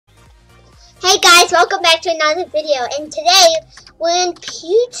Hey guys, welcome back to another video, and today we're in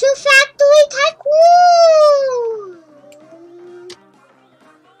Pizza Factory Tycoon!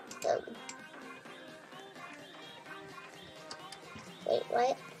 Wait,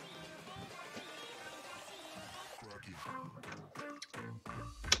 what?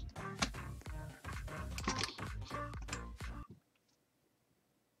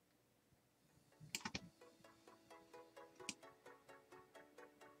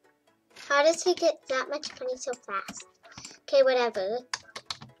 How does he get that much money so fast? Okay, whatever.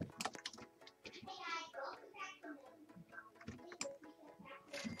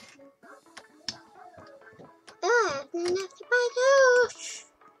 Ah, then I have to buy those.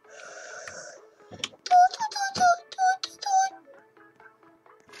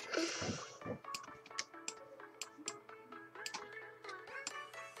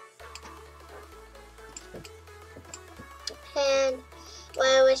 And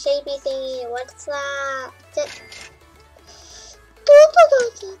well, a shapey thingy, what's that?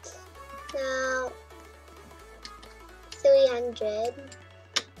 Now 300.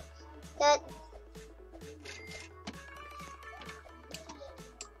 That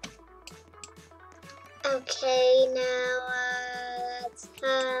okay. Now let's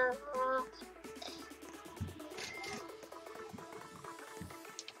have.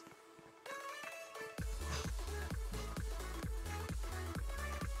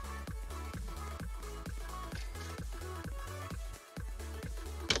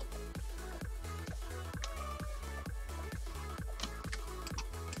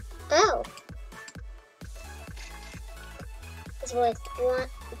 Oh, it's worth one.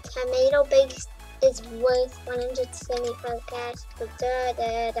 Tomato base is worth 175 cash.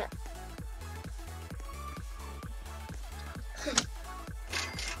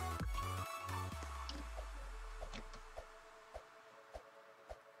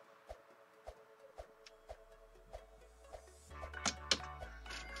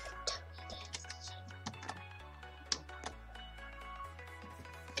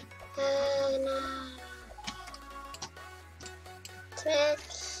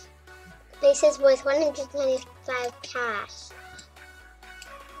 This is worth 195 cash.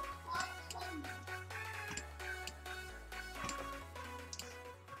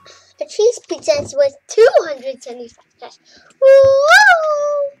 A cheese pizza is worth 275 cash. Woo!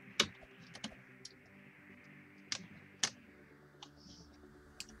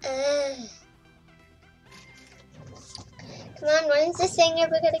 Come on, when is this thing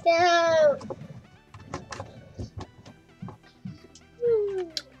ever gonna go?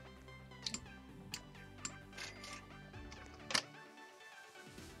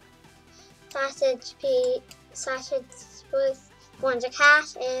 Sausage worth 100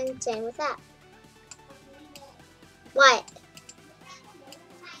 cash, and same with that. What?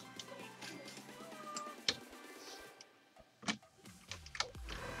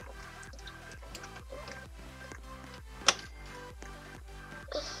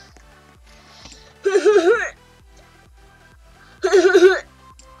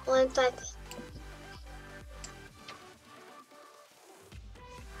 One five.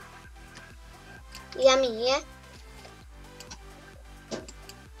 Yummy, yeah?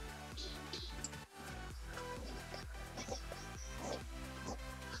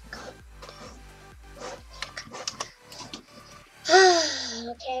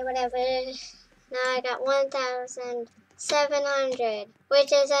 Okay, whatever. Now I got 1,700,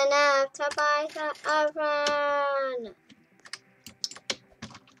 which is enough to buy the oven.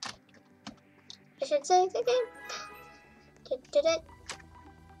 I should say it again. Did it?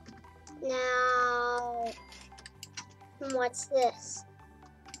 Now, what's this?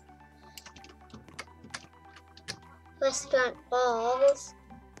 Restaurant balls.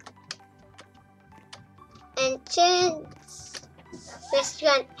 Entrance.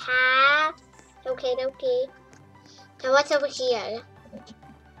 Restaurant path. Okay. Now what's over here?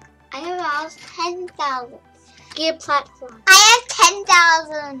 I have around 10,000. Gear platform. I have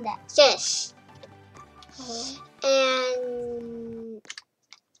 10,000. Yes. And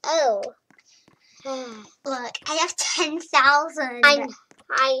oh. Look, I have 10,000. I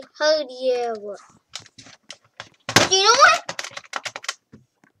heard you. But you know what?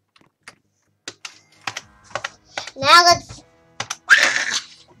 Now let's.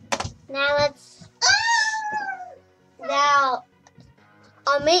 Now,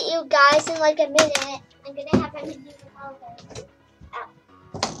 I'll meet you guys in like a minute. I'm gonna have everything over.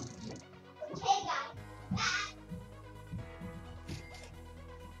 Okay, guys. Bye.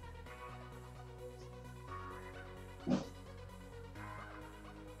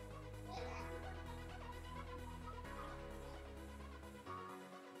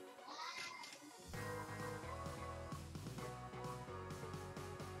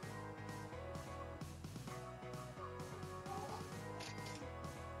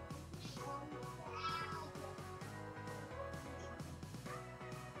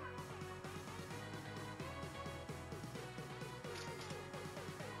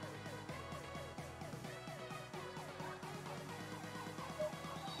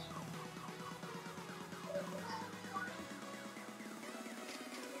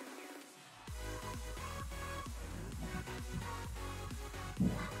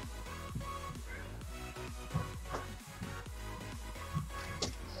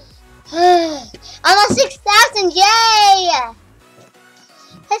 person, yay!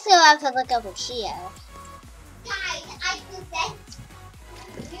 Let's go have a look over here. Guys, I present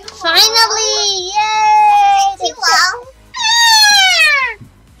you. Finally, yay! Too long.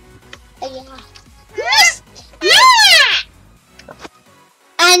 Oh, yeah.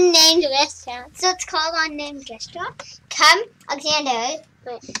 Unnamed restaurant. So it's called Unnamed Restaurant. Come, Alexander.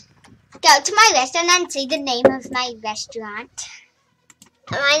 Go to my restaurant and see the name of my restaurant.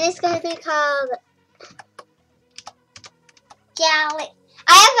 Mine is going to be called Galley.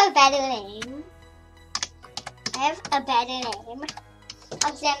 I have a better name. Alexander,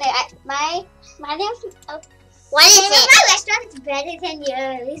 my name. What is it? My restaurant is better than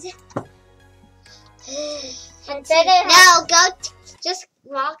yours. No, just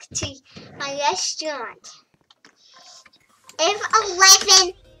walk to my restaurant. I have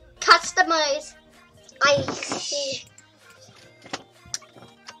 11 customers. I see.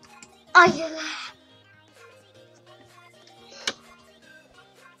 Oh, yeah.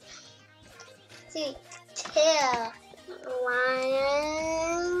 See, 2, 1.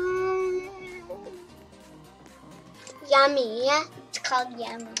 Yummy. It's called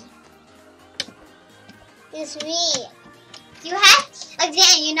Yummy. It's me. You have,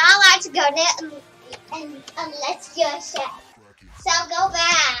 again, you're not allowed to go there unless you're a chef. So go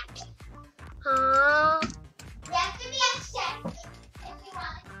back. Aww. You have to be a chef if you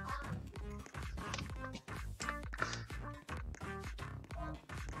want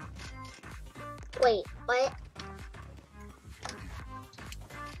to. Wait, what?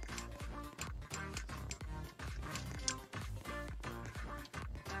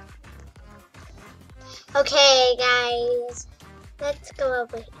 Okay, guys. Let's go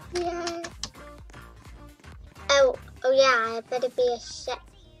over here. Oh yeah, I better be a chef.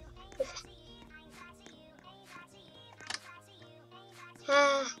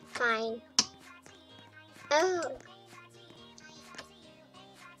 Fine. Oh.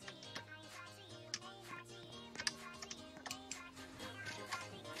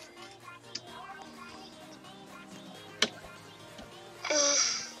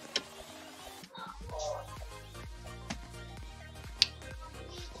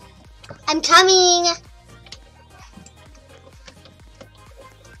 I'm coming.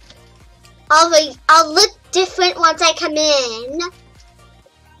 I'll look different once I come in.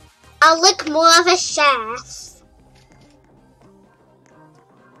 I'll look more of a chef.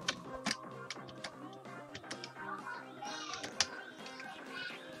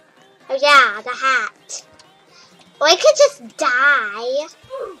 Oh yeah, the hat. Or I could just die.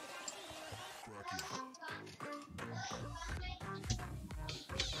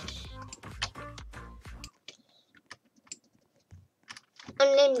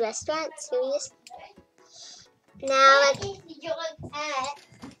 Unnamed restaurant, serious? Now let's Your pet.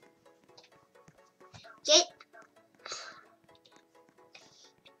 get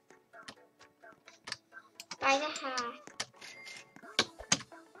by the hat.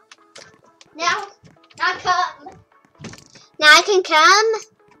 Now come. Now I can come?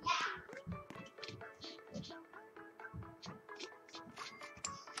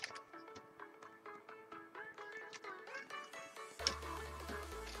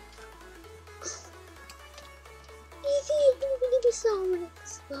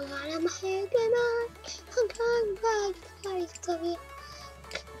 So I'm hanging on. I'm coming back. Guys, come here.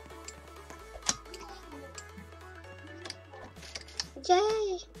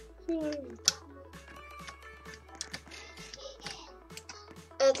 Yay.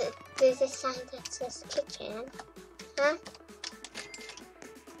 Oh, there's a sign that says kitchen. Huh?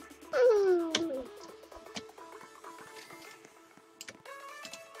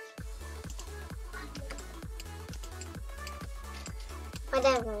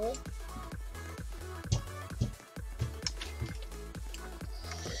 Whatever.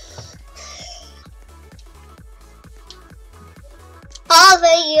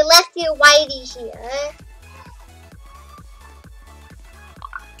 Oliver, you left your whitey here.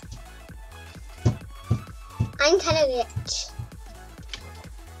 I'm kind of rich.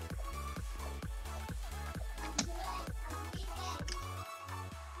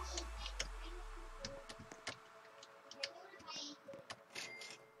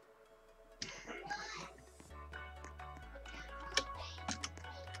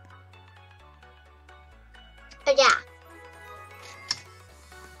 Oh yeah.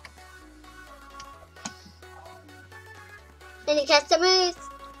 Any customers?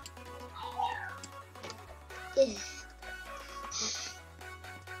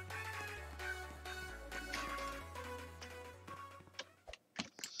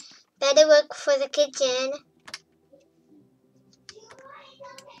 Better work for the kitchen.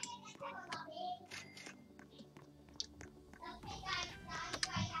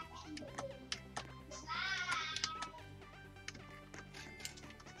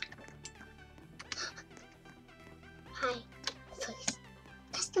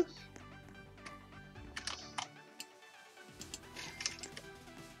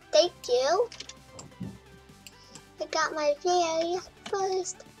 thank you. I got my very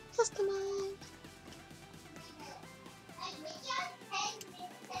first customer.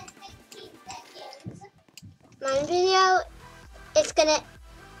 My video is gonna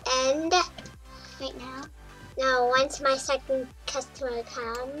end Right now. now once my second customer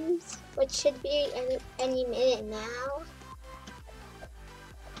comes, which should be any minute now.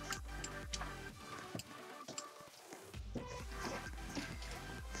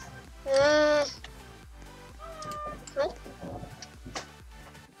 What?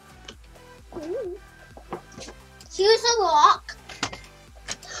 Here's a rock.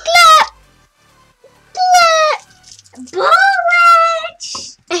 Clap! Clap! Bullet!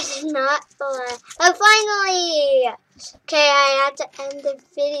 It's not for. Oh, finally! Okay, I have to end the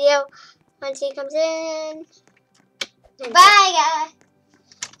video once he comes in. Bye,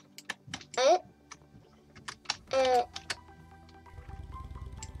 guys.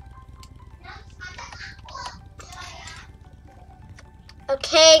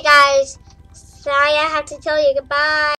 Okay, guys. Sorry, I have to tell you goodbye.